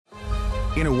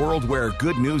In a world where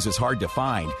good news is hard to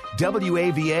find,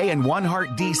 WAVA and One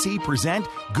Heart DC present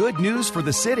Good News for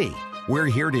the City. We're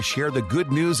here to share the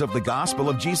good news of the gospel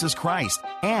of Jesus Christ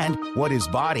and what His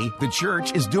body, the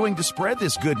church, is doing to spread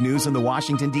this good news in the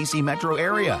Washington, D.C. metro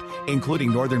area,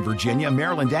 including Northern Virginia,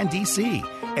 Maryland, and D.C.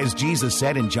 As Jesus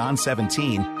said in John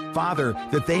 17, Father,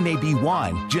 that they may be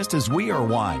one, just as we are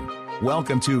one.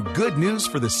 Welcome to Good News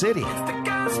for the City. It's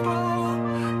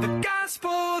the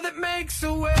gospel that makes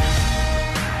a way.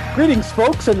 Greetings,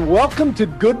 folks, and welcome to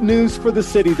Good News for the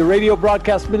City, the radio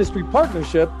broadcast ministry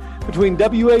partnership between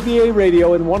WAVA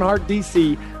Radio and One Heart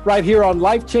DC, right here on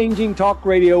Life-Changing Talk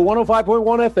Radio,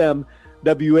 105.1 FM,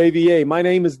 WAVA. My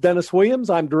name is Dennis Williams.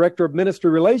 I'm Director of Ministry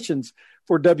Relations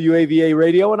for WAVA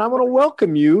Radio, and I want to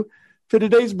welcome you to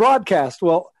today's broadcast.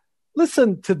 Well,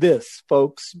 listen to this,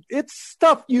 folks. It's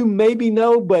stuff you maybe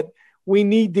know, but we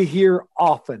need to hear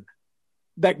often.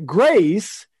 That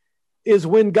grace is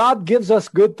when God gives us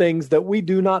good things that we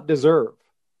do not deserve.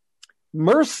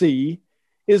 Mercy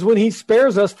is when He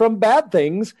spares us from bad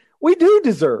things we do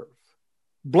deserve.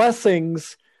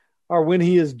 Blessings are when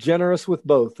He is generous with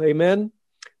both. Amen.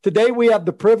 Today we have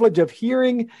the privilege of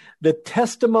hearing the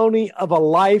testimony of a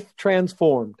life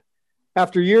transformed.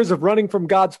 After years of running from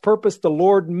God's purpose, the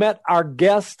Lord met our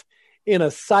guest in a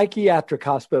psychiatric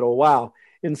hospital. Wow.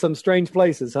 In some strange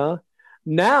places, huh?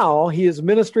 Now he is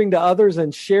ministering to others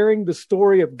and sharing the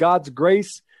story of God's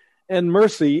grace and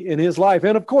mercy in his life.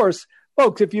 And of course,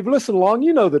 folks, if you've listened along,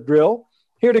 you know the drill.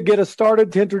 Here to get us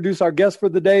started, to introduce our guest for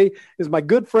the day is my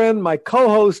good friend, my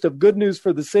co-host of Good News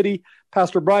for the City,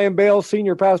 Pastor Brian Bales,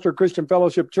 Senior Pastor of Christian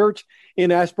Fellowship Church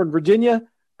in Ashburn, Virginia.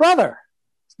 Brother,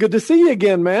 it's good to see you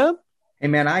again, man. Hey,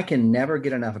 man, I can never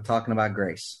get enough of talking about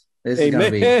grace. This is Amen.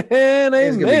 going to be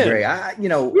great.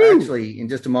 Woo. Actually, in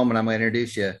just a moment, I'm going to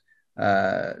introduce you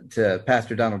to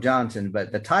Pastor Donald Johnson,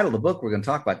 but the title of the book we're going to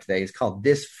talk about today is called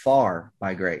This Far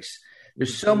by Grace.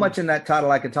 There's so much in that title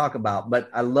I could talk about, but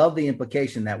I love the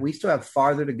implication that we still have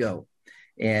farther to go.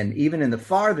 And even in the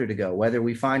farther to go, whether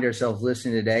we find ourselves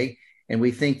listening today and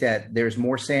we think that there's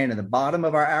more sand in the bottom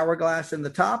of our hourglass than the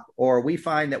top, or we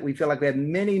find that we feel like we have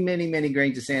many, many, many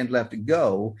grains of sand left to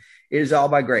go, it is all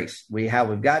by grace. How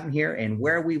we've gotten here and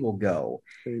where we will go.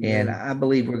 Amen. And I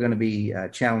believe we're going to be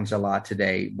challenged a lot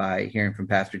today by hearing from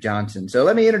Pastor Johnson. So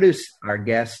let me introduce our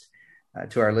guest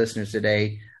to our listeners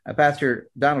today. Pastor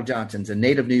Donald Johnson's a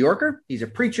native New Yorker. He's a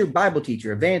preacher, Bible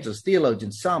teacher, evangelist,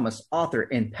 theologian, psalmist, author,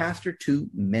 and pastor to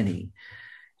many.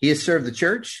 He has served the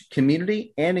church,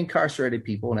 community, and incarcerated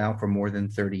people now for more than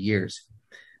 30 years.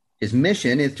 His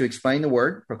mission is to explain the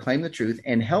word, proclaim the truth,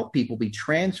 and help people be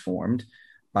transformed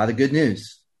by the good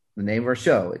news. The name of our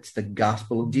show, it's the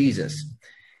gospel of Jesus.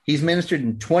 He's ministered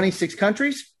in 26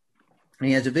 countries, and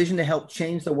he has a vision to help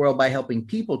change the world by helping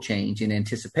people change in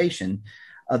anticipation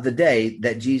of the day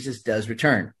that Jesus does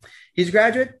return. He's a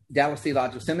graduate, Dallas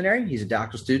Theological Seminary. He's a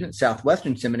doctoral student at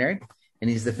Southwestern Seminary, and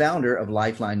he's the founder of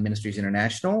Lifeline Ministries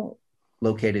International,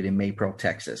 located in Maypearl,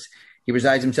 Texas. He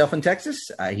resides himself in Texas.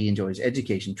 He enjoys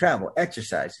education, travel,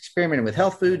 exercise, experimenting with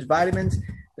health foods, vitamins.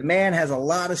 The man has a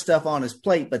lot of stuff on his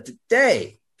plate, but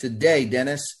today,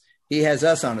 Dennis, he has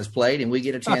us on his plate, and we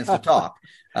get a chance to talk.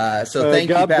 So thank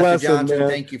you, Pastor Johnson.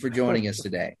 Thank you for joining us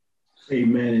today.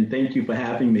 Amen, and thank you for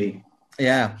having me.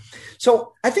 Yeah.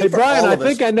 So I think, hey, Brian, I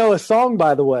think I know a song,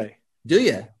 by the way. Do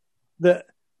you?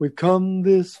 We've come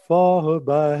this far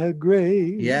by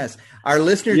grace. Yes. Our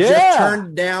listeners just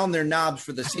turned down their knobs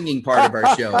for the singing part of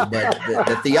our show, but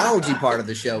the theology part of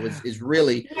the show is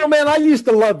really... man, I used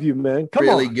to love you, man. Come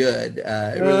really on. Good.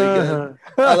 Really good.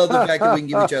 I love the fact that we can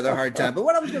give each other a hard time. But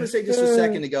what I was going to say just a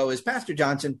second ago is, Pastor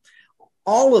Johnson,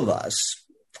 all of us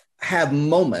have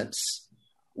moments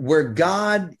where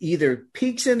God either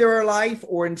peeks into our life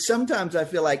or, and sometimes I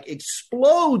feel like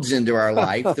explodes into our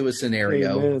life through a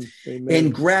scenario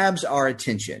and grabs our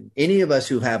attention. Any of us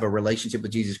who have a relationship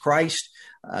with Jesus Christ,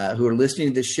 who are listening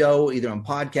to this show, either on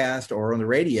podcast or on the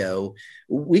radio,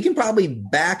 we can probably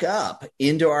back up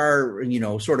into our,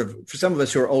 sort of, for some of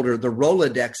us who are older, the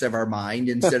Rolodex of our mind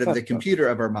instead of the computer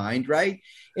of our mind, right?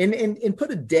 And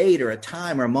put a date or a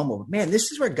time or a moment. Man,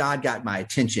 this is where God got my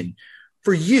attention.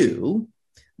 For you,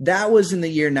 that was in the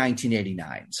year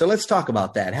 1989. So let's talk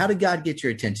about that. How did God get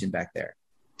your attention back there?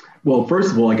 Well, first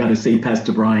of all, I got to say,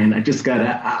 Pastor Brian,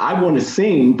 I want to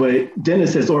sing, but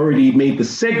Dennis has already made the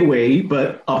segue,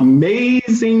 but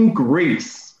Amazing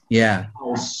Grace. Yeah.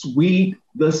 How sweet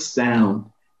the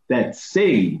sound that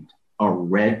saved a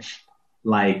wretch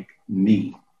like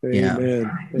me.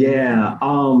 Amen. Yeah.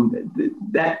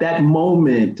 That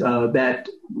moment, that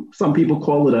some people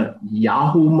call it a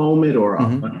Yahoo moment or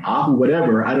an Ahu,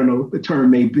 whatever. I don't know what the term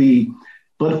may be.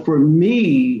 But for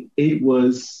me, it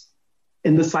was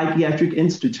in the Psychiatric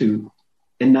Institute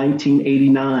in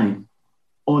 1989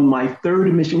 on my third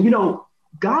admission. You know,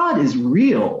 God is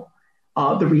real.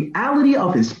 The reality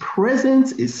of his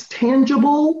presence is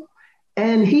tangible,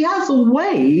 and he has a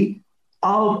way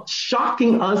of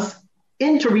shocking us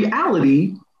into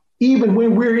reality, even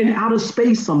when we're in outer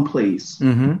space someplace.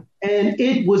 Mm-hmm. And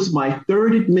it was my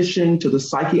third admission to the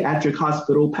psychiatric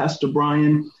hospital, Pastor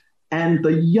Brian, and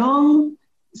the young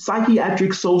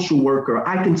psychiatric social worker,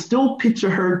 I can still picture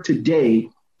her today,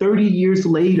 30 years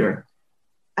later.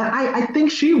 I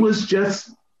think she was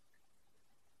just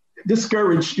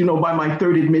discouraged, by my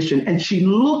third admission. And she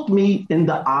looked me in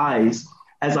the eyes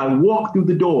as I walked through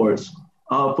the doors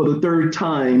for the third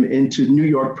time into New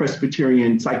York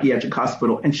Presbyterian Psychiatric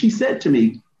Hospital. And she said to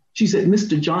me,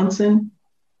 Mr. Johnson,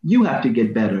 you have to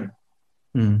get better.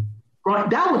 Right?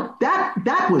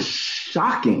 That was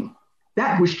shocking.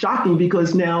 That was shocking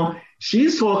because now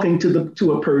she's talking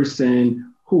to a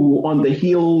person who, on the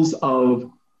heels of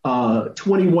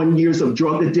 21 years of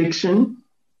drug addiction,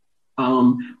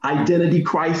 identity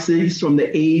crisis from the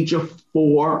age of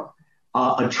 4,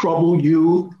 a troubled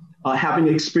youth, having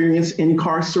experienced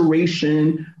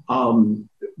incarceration,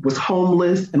 was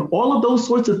homeless, and all of those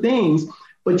sorts of things.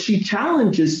 But she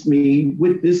challenges me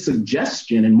with this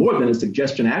suggestion, and more than a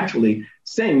suggestion, actually,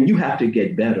 saying you have to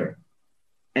get better.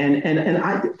 And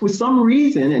I, for some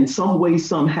reason, in some way,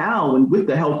 somehow, and with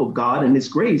the help of God and his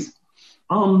grace,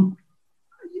 I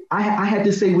had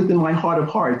to say within my heart of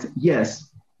hearts, yes,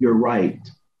 you're right.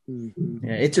 Mm-hmm.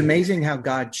 Yeah, it's amazing how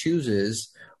God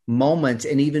chooses moments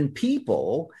and even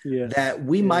people that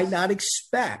we might not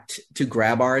expect to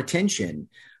grab our attention.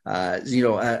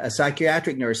 A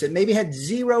psychiatric nurse that maybe had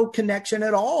zero connection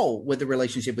at all with the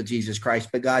relationship with Jesus Christ,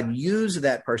 but God used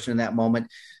that person in that moment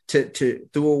to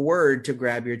through a word to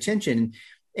grab your attention.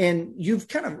 And you've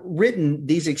kind of written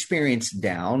these experiences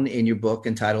down in your book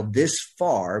entitled This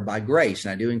Far by Grace.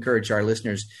 And I do encourage our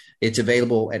listeners, it's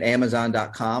available at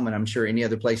Amazon.com, and I'm sure any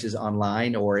other places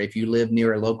online, or if you live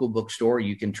near a local bookstore,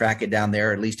 you can track it down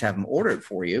there, or at least have them ordered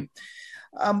for you.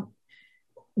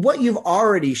 What you've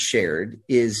already shared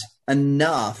is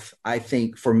enough, I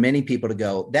think, for many people to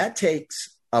go, that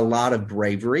takes a lot of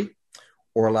bravery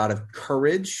or a lot of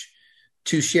courage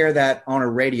to share that on a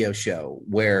radio show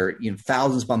where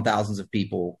thousands upon thousands of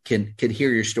people can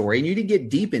hear your story, and you didn't get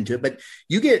deep into it, but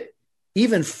you get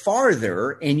even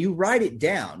farther and you write it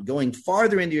down, going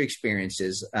farther into your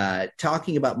experiences,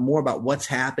 talking about more about what's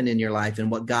happened in your life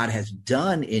and what God has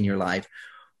done in your life.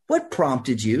 What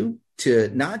prompted you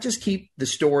to not just keep the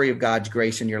story of God's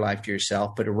grace in your life to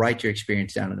yourself, but to write your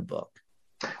experience down in the book?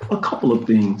 A couple of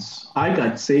things. I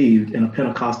got saved in a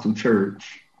Pentecostal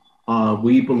church.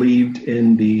 We believed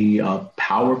in the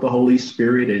power of the Holy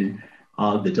Spirit and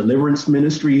the deliverance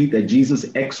ministry that Jesus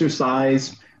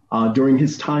exercised during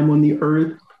his time on the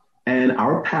earth. And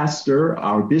our pastor,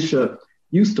 our bishop,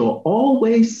 used to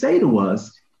always say to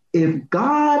us, if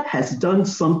God has done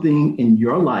something in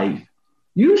your life,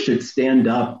 you should stand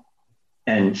up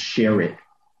and share it.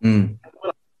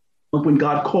 When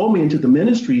God called me into the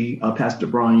ministry, Pastor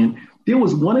Brian, there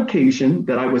was one occasion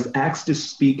that I was asked to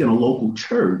speak in a local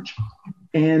church,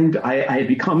 and I had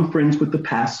become friends with the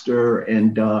pastor.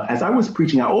 And as I was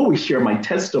preaching, I always share my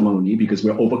testimony because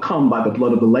we're overcome by the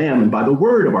blood of the Lamb and by the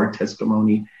word of our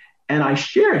testimony. And I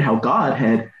shared how God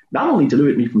had not only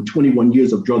delivered me from 21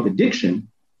 years of drug addiction,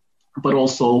 but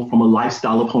also from a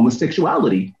lifestyle of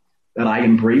homosexuality that I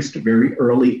embraced very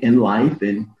early in life.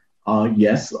 And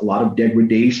yes, a lot of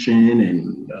degradation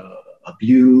and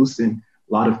abuse and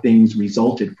a lot of things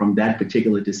resulted from that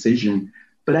particular decision.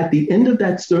 But at the end of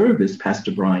that service,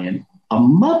 Pastor Brian, a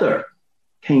mother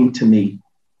came to me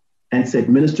and said,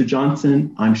 Minister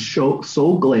Johnson, I'm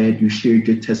so glad you shared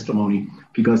your testimony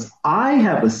because I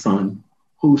have a son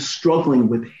who's struggling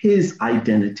with his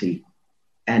identity.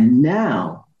 And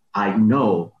now I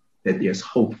know that there's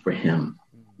hope for him.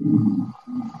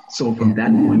 So from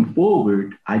that point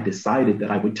forward, I decided that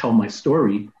I would tell my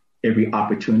story every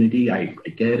opportunity I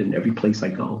get and every place I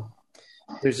go.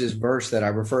 There's this verse that I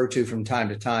refer to from time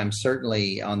to time,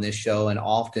 certainly on this show and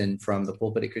often from the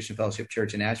pulpit at Christian Fellowship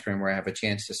Church in Ashburn, where I have a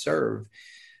chance to serve,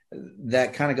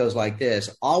 that kind of goes like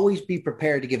this: always be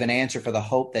prepared to give an answer for the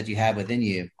hope that you have within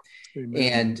you.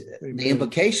 Amen. And Amen. The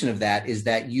implication of that is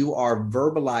that you are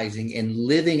verbalizing and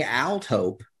living out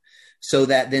hope, so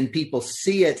that then people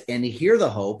see it and hear the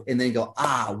hope and then go,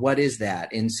 what is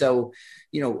that? And so,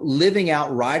 living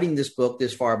out, writing this book,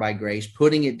 This Far by Grace,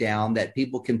 putting it down that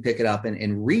people can pick it up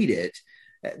and read it.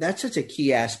 That's such a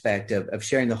key aspect of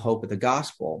sharing the hope of the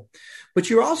gospel. But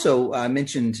you also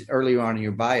mentioned earlier on in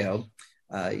your bio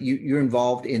you're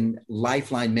involved in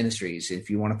Lifeline Ministries. If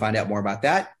you want to find out more about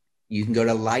that, you can go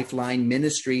to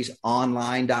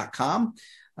lifelineministriesonline.com.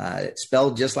 It's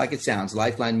spelled just like it sounds,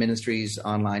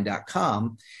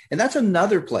 lifelineministriesonline.com. And that's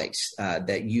another place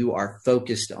that you are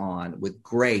focused on with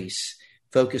grace,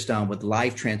 focused on with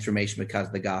life transformation because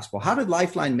of the gospel. How did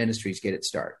Lifeline Ministries get its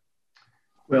start?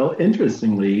 Well,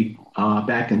 interestingly,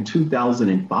 back in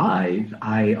 2005,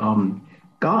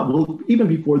 even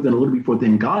before then, a little before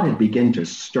then, God had begun to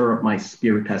stir up my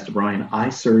spirit, Pastor Brian. I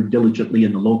served diligently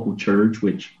in the local church,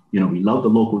 which, we love the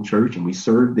local church and we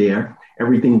serve there.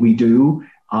 Everything we do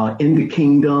in the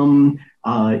kingdom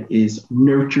is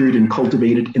nurtured and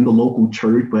cultivated in the local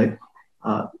church, but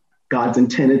God's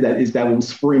intended that it will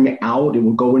spring out. It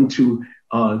will go into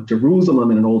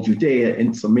Jerusalem and all Judea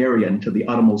and Samaria and to the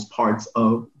uttermost parts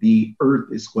of the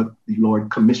earth is what the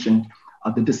Lord commissioned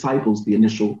the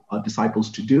initial disciples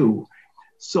to do.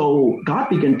 So God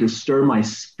began to stir my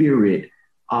spirit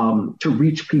to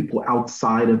reach people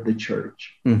outside of the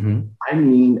church. Mm-hmm. I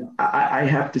mean, I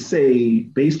have to say,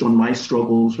 based on my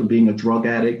struggles from being a drug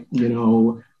addict,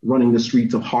 running the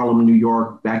streets of Harlem, New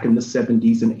York, back in the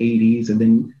 70s and 80s, and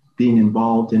then being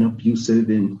involved in abusive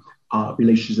and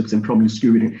relationships and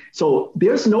promiscuity. So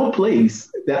there's no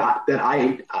place that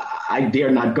I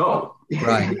dare not go.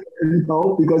 Right.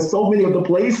 Because so many of the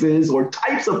places or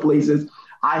types of places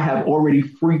I have already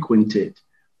frequented.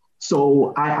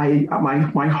 So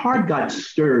my heart got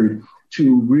stirred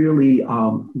to really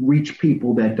reach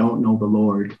people that don't know the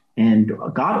Lord. And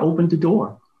God opened the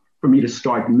door for me to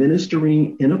start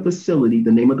ministering in a facility.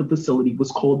 The name of the facility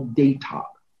was called Daytop.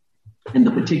 And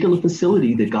the particular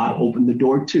facility that God opened the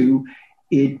door to,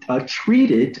 it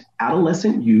treated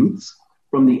adolescent youths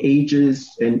from the ages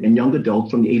and young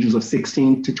adults from the ages of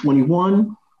 16 to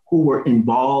 21 who were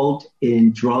involved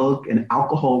in drug and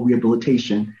alcohol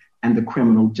rehabilitation and the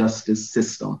criminal justice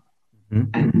system. Mm-hmm.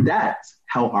 And that's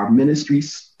how our ministry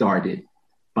started,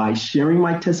 by sharing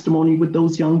my testimony with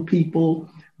those young people,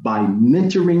 by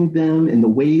mentoring them in the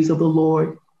ways of the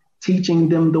Lord, teaching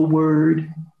them the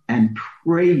word, and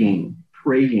praying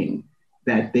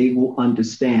that they will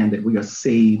understand that we are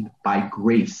saved by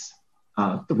grace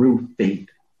through faith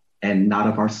and not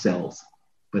of ourselves,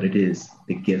 but it is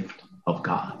the gift of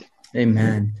God.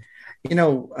 Amen.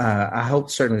 I hope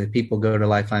certainly that people go to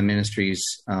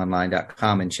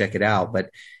lifelineministriesonline.com and check it out. But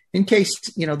in case,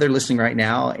 they're listening right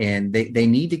now and they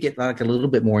need to get like a little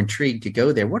bit more intrigued to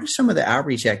go there, what are some of the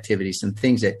outreach activities and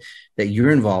things that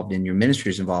you're involved in, your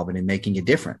ministry is involved in making a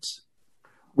difference?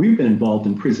 We've been involved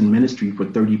in prison ministry for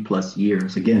 30 plus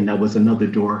years. Again, that was another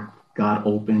door God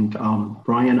opened.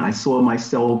 Brian, I saw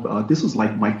myself, this was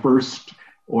like my first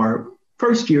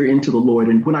year into the Lord.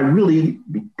 And when I really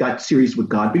got serious with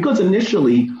God, because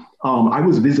initially I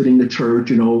was visiting the church,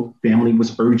 family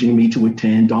was urging me to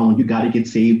attend. Donald, you got to get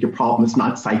saved. Your problem is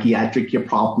not psychiatric. Your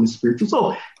problem is spiritual.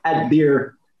 So at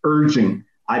their urging,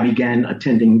 I began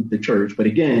attending the church. But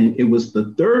again, it was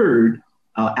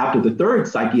after the third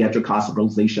psychiatric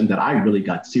hospitalization that I really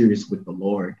got serious with the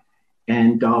Lord.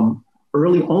 And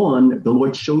early on, the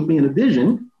Lord showed me in a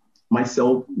vision,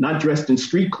 myself not dressed in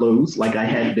street clothes like I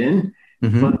had been,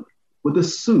 mm-hmm. but with a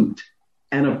suit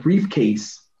and a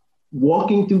briefcase,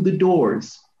 walking through the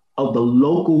doors of the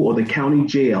local or the county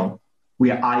jail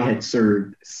where I had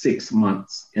served 6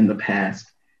 months in the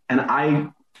past. And I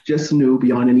just knew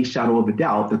beyond any shadow of a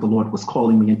doubt that the Lord was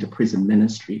calling me into prison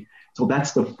ministry. So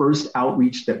that's the first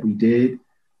outreach that we did.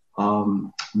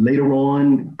 Later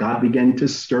on, God began to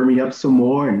stir me up some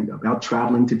more and about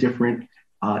traveling to different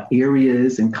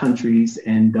areas and countries.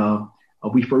 And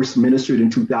we first ministered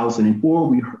in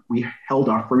 2004. We held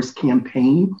our first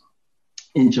campaign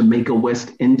in Jamaica,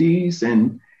 West Indies.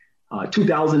 And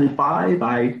 2005,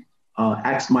 I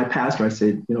asked my pastor, I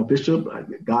said, Bishop,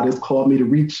 God has called me to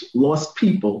reach lost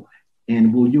people.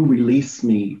 And will you release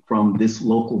me from this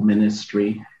local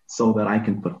ministry so that I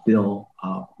can fulfill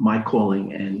my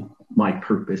calling and my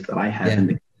purpose that I have in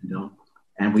the kingdom?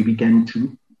 And we began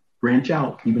to branch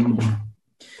out even more.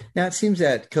 Now, it seems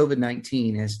that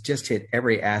COVID-19 has just hit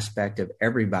every aspect of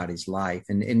everybody's life.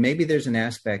 And maybe there's an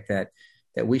aspect that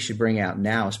we should bring out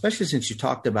now, especially since you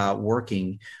talked about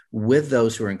working with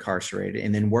those who are incarcerated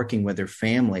and then working with their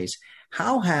families.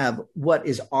 How have what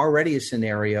is already a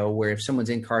scenario where if someone's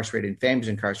incarcerated and family's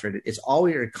incarcerated, it's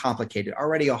already complicated,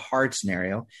 already a hard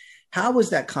scenario. How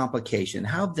was that complication?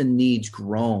 How have the needs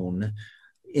grown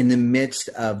in the midst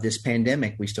of this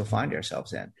pandemic we still find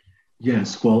ourselves in?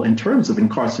 Yes. Well, in terms of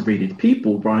incarcerated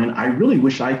people, Brian, I really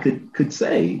wish I could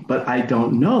say, but I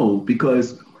don't know,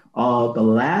 because The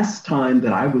last time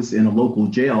that I was in a local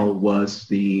jail was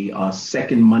the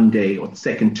second Monday or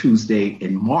second Tuesday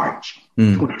in March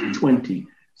 2020.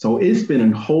 So it's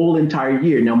been a whole entire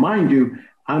year. Now, mind you,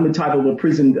 I'm the type of a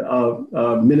prison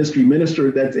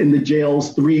minister that's in the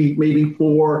jails 3, maybe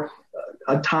 4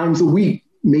 times a week,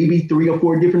 maybe 3 or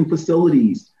 4 different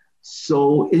facilities.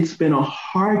 So it's been a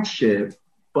hardship,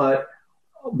 but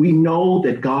we know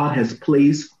that God has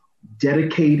placed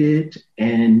dedicated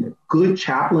and good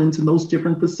chaplains in those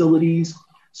different facilities.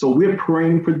 So we're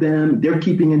praying for them. They're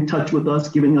keeping in touch with us,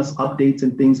 giving us updates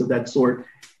and things of that sort.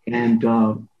 And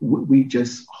we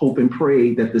just hope and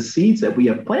pray that the seeds that we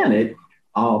have planted,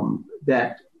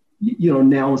 that,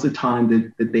 now is the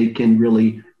time that they can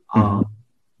really,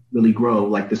 really grow.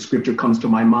 Like the scripture comes to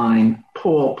my mind,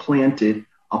 Paul planted,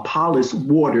 Apollos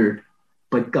watered,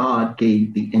 but God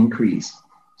gave the increase.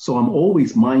 So I'm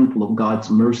always mindful of God's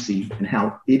mercy and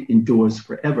how it endures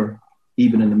forever,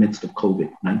 even in the midst of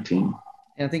COVID-19.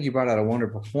 And I think you brought out a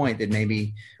wonderful point that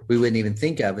maybe we wouldn't even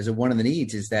think of, is that one of the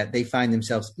needs is that they find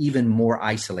themselves even more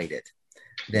isolated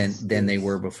than they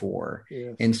were before.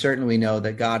 Yes. And certainly we know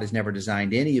that God has never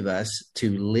designed any of us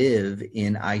to live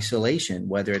in isolation,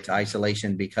 whether it's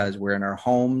isolation because we're in our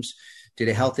homes due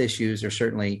to health issues, or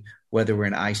certainly whether we're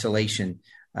in isolation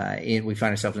and we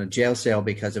find ourselves in a jail cell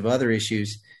because of other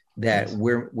issues, that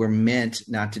we're meant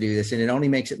not to do this. And it only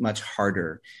makes it much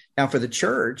harder. Now, for the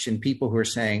church and people who are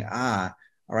saying, all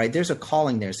right, there's a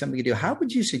calling there, something to do. How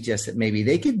would you suggest that maybe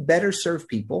they could better serve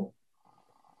people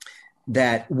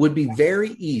that would be very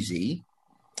easy?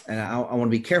 And I want to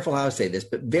be careful how I say this,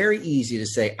 but very easy to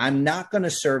say, I'm not going to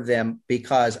serve them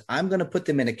because I'm going to put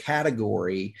them in a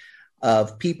category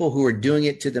of people who are doing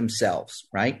it to themselves,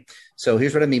 right? So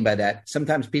here's what I mean by that.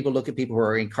 Sometimes people look at people who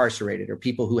are incarcerated or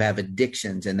people who have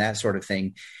addictions and that sort of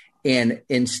thing. And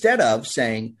instead of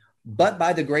saying, but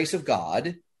by the grace of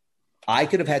God, I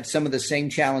could have had some of the same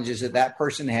challenges that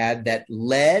person had that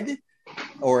led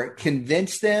or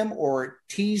convinced them or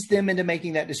teased them into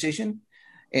making that decision.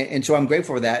 And so I'm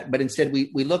grateful for that. But instead,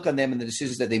 we look on them and the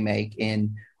decisions that they make,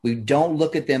 and we don't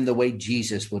look at them the way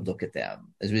Jesus would look at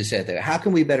them. As we said there, how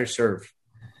can we better serve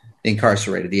the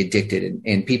incarcerated, the addicted,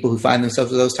 and people who find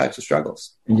themselves with those types of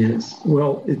struggles? Yes.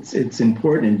 Well, it's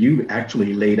important. And you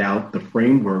actually laid out the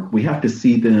framework. We have to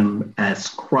see them as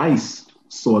Christ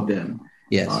saw them.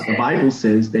 Yes. The Bible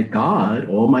says that God,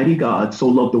 Almighty God, so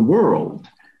loved the world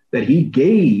that he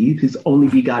gave his only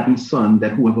begotten son,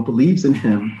 that whoever believes in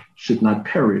him should not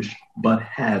perish, but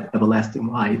have everlasting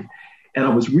life. And I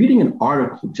was reading an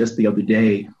article just the other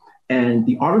day, and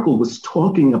the article was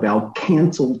talking about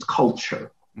canceled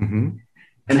culture and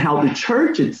how the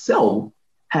church itself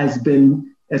has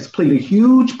played a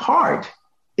huge part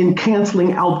in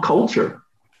canceling out culture,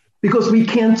 because we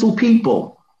cancel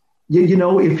people.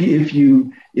 If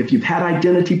you've had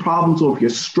identity problems, or if you're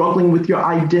struggling with your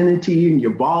identity and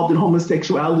you're involved in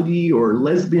homosexuality or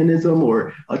lesbianism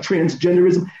or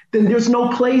transgenderism, then there's no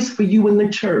place for you in the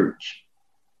church.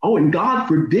 Oh, and God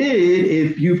forbid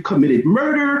if you've committed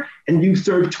murder and you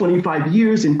served 25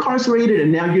 years incarcerated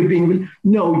and now you're you're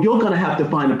going to have to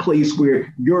find a place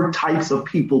where your types of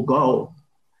people go.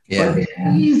 Yeah. But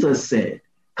Jesus said,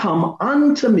 come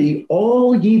unto me,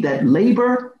 all ye that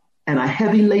labor and are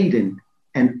heavy laden,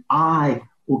 and I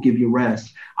will give you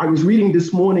rest. I was reading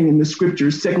this morning in the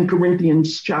scriptures, 2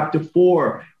 Corinthians chapter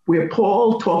 4, where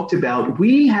Paul talked about,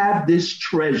 we have this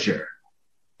treasure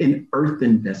in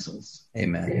earthen vessels.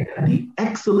 Amen. The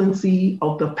excellency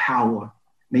of the power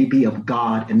may be of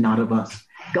God and not of us.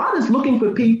 God is looking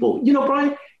for people.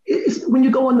 Brian, it's when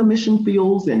you go in the mission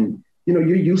fields and,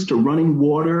 you're used to running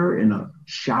water and a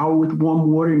shower with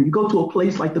warm water, and you go to a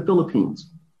place like the Philippines,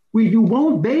 where you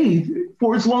won't bathe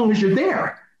for as long as you're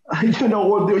there,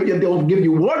 or they'll give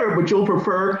you water, but you'll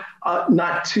prefer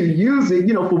not to use it,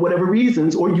 for whatever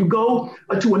reasons. Or you go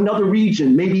to another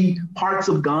region, maybe parts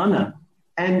of Ghana,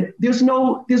 and there's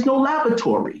no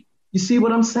lavatory. You see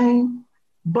what I'm saying?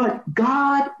 But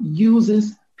God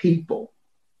uses people.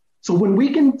 So when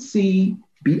we can see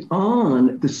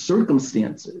beyond the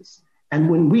circumstances, and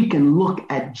when we can look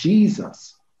at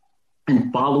Jesus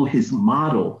and follow his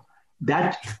model,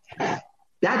 that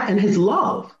and his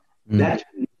love, that's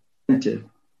incentive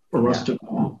for us to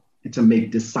go and to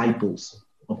make disciples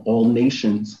of all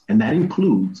nations, and that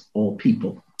includes all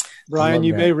people. Brian,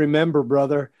 you may remember,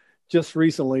 brother, just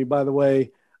recently, by the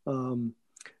way,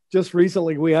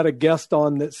 we had a guest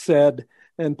on that said,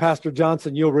 and Pastor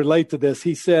Johnson, you'll relate to this,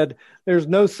 he said, there's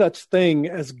no such thing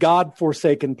as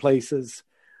God-forsaken places.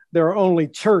 There are only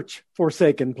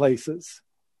church-forsaken places.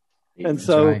 And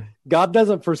so God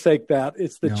doesn't forsake that.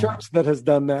 It's the church that has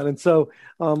done that. And so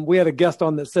we had a guest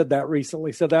on that said that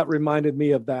recently. So that reminded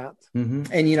me of that. Mm-hmm.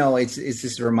 And, it's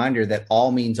just a reminder that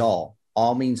all means all.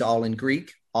 All means all in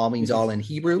Greek. All means all in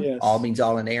Hebrew. Yes. All means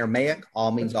all in Aramaic.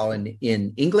 All means all in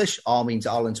English. All means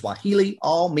all in Swahili.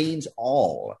 All means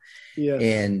all. Yes.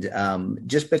 And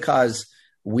just because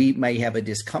we may have a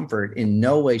discomfort, in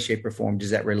no way, shape, or form does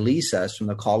that release us from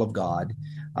the call of God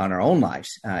on our own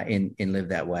lives and live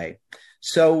that way.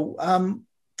 So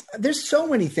there's so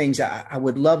many things I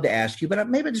would love to ask you, but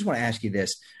maybe I just want to ask you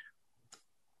this.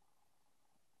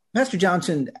 Pastor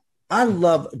Johnson, I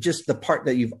love just the part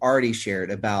that you've already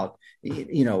shared about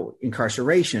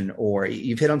incarceration, or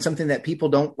you've hit on something that people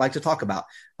don't like to talk about,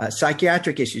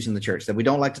 psychiatric issues in the church that we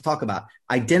don't like to talk about,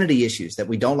 identity issues that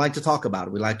we don't like to talk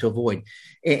about, we like to avoid.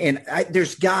 And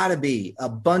there's got to be a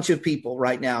bunch of people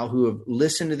right now who have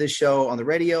listened to this show on the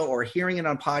radio or hearing it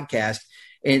on podcast,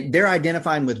 and they're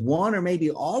identifying with one or maybe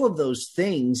all of those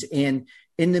things. And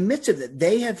in the midst of it,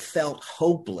 they have felt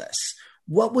hopeless.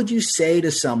 What would you say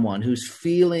to someone who's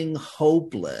feeling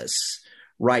hopeless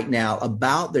right now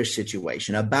about their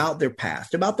situation, about their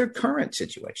past, about their current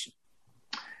situation?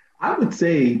 I would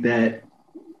say that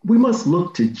we must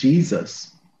look to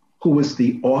Jesus, who is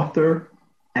the author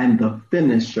and the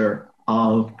finisher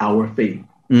of our faith.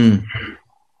 Mm.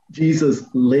 Jesus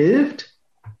lived,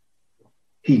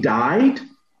 he died,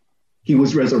 he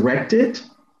was resurrected,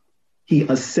 he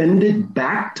ascended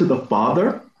back to the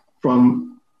Father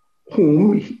from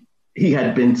whom he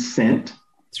had been sent.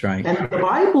 That's right. And the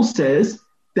Bible says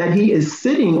that he is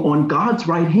sitting on God's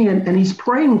right hand and he's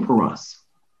praying for us.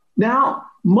 Now,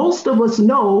 most of us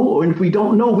know, or if we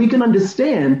don't know, we can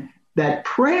understand that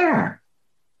prayer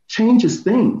changes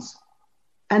things.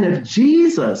 And if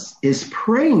Jesus is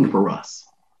praying for us,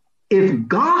 if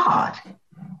God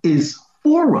is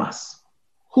for us,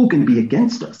 who can be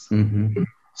against us? Mm-hmm.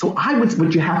 So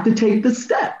would you have to take the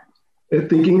step?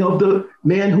 Thinking of the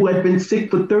man who had been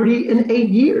sick for 38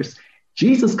 years.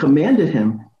 Jesus commanded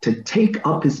him to take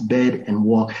up his bed and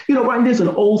walk. Ryan, there's an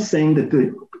old saying that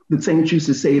the saints used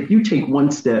to say, if you take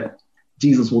one step,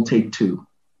 Jesus will take two.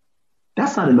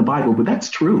 That's not in the Bible, but that's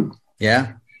true.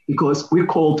 Yeah. Because we're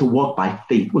called to walk by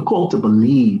faith. We're called to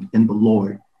believe in the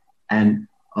Lord and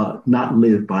not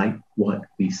live by what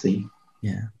we see.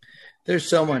 Yeah. There's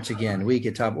so much, again, we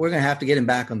could talk. We're going to have to get him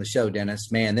back on the show,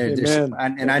 Dennis. Man,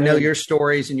 I know your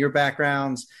stories and your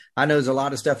backgrounds. I know there's a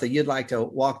lot of stuff that you'd like to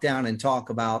walk down and talk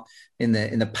about in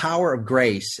the power of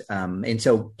grace. And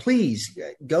so please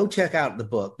go check out the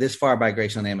book, This Far by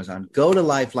Grace, on Amazon. Go to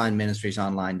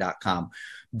lifelineministriesonline.com.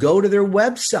 Go to their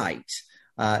website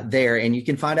there, and you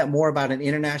can find out more about an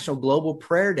International Global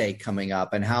Prayer Day coming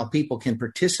up and how people can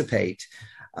participate.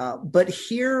 But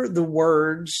hear the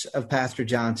words of Pastor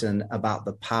Johnson about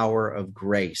the power of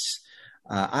grace.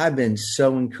 I've been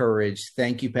so encouraged.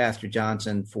 Thank you, Pastor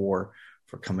Johnson, for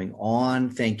coming on.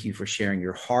 Thank you for sharing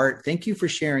your heart. Thank you for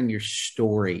sharing your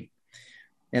story.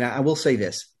 And I will say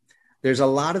this, there's a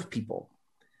lot of people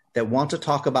that want to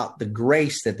talk about the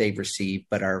grace that they've received,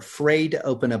 but are afraid to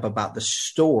open up about the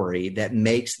story that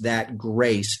makes that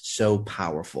grace so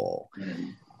powerful.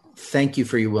 Mm. Thank you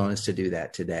for your willingness to do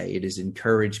that today. It has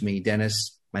encouraged me.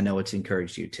 Dennis, I know it's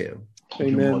encouraged you too.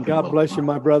 Amen. God bless you,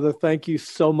 my brother. Thank you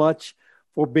so much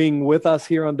for being with us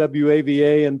here on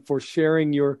WAVA and for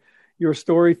sharing your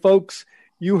story. Folks,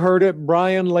 you heard it.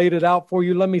 Brian laid it out for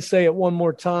you. Let me say it one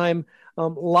more time.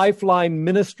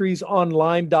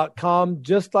 LifelineMinistriesOnline.com,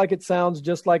 just like it sounds,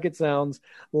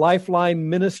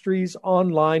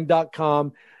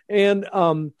 LifelineMinistriesOnline.com. And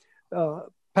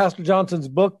Pastor Johnson's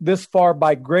book, This Far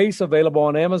by Grace, available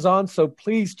on Amazon. So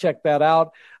please check that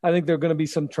out. I think there are going to be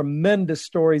some tremendous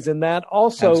stories in that.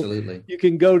 Also, absolutely, you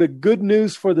can go to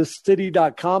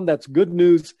goodnewsforthecity.com. That's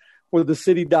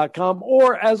goodnewsforthecity.com.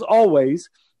 Or, as always,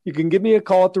 you can give me a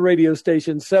call at the radio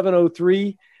station,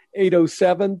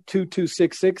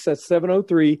 703-807-2266. That's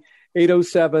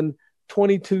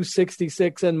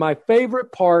 703-807-2266. And my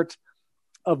favorite part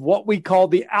of what we call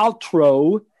the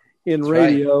outro in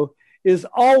radio is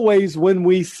always when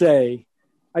we say,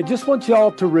 I just want you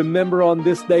all to remember on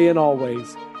this day and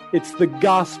always, it's the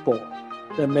gospel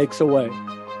that makes a way. It's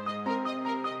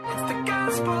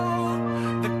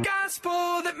the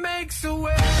gospel that makes a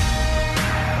way.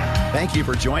 Thank you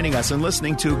for joining us and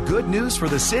listening to Good News for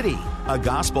the City, a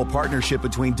gospel partnership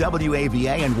between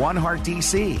WAVA and One Heart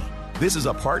DC. This is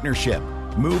a partnership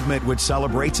movement which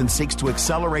celebrates and seeks to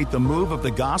accelerate the move of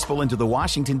the gospel into the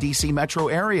Washington, D.C. metro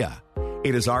area.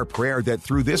 It is our prayer that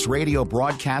through this radio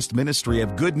broadcast ministry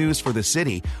of Good News for the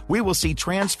City, we will see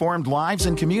transformed lives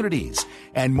and communities,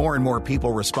 and more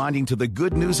people responding to the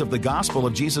good news of the gospel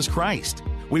of Jesus Christ.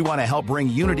 We want to help bring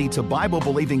unity to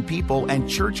Bible-believing people and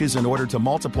churches in order to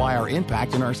multiply our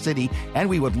impact in our city, and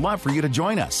we would love for you to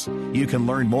join us. You can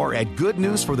learn more at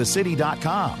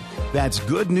goodnewsforthecity.com. That's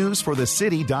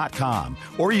goodnewsforthecity.com.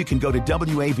 Or you can go to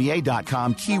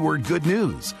WAVA.com, keyword good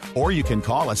news. Or you can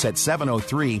call us at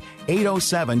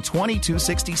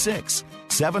 703-807-2266.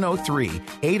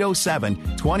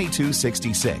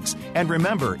 703-807-2266. And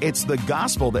remember, it's the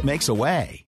gospel that makes a way.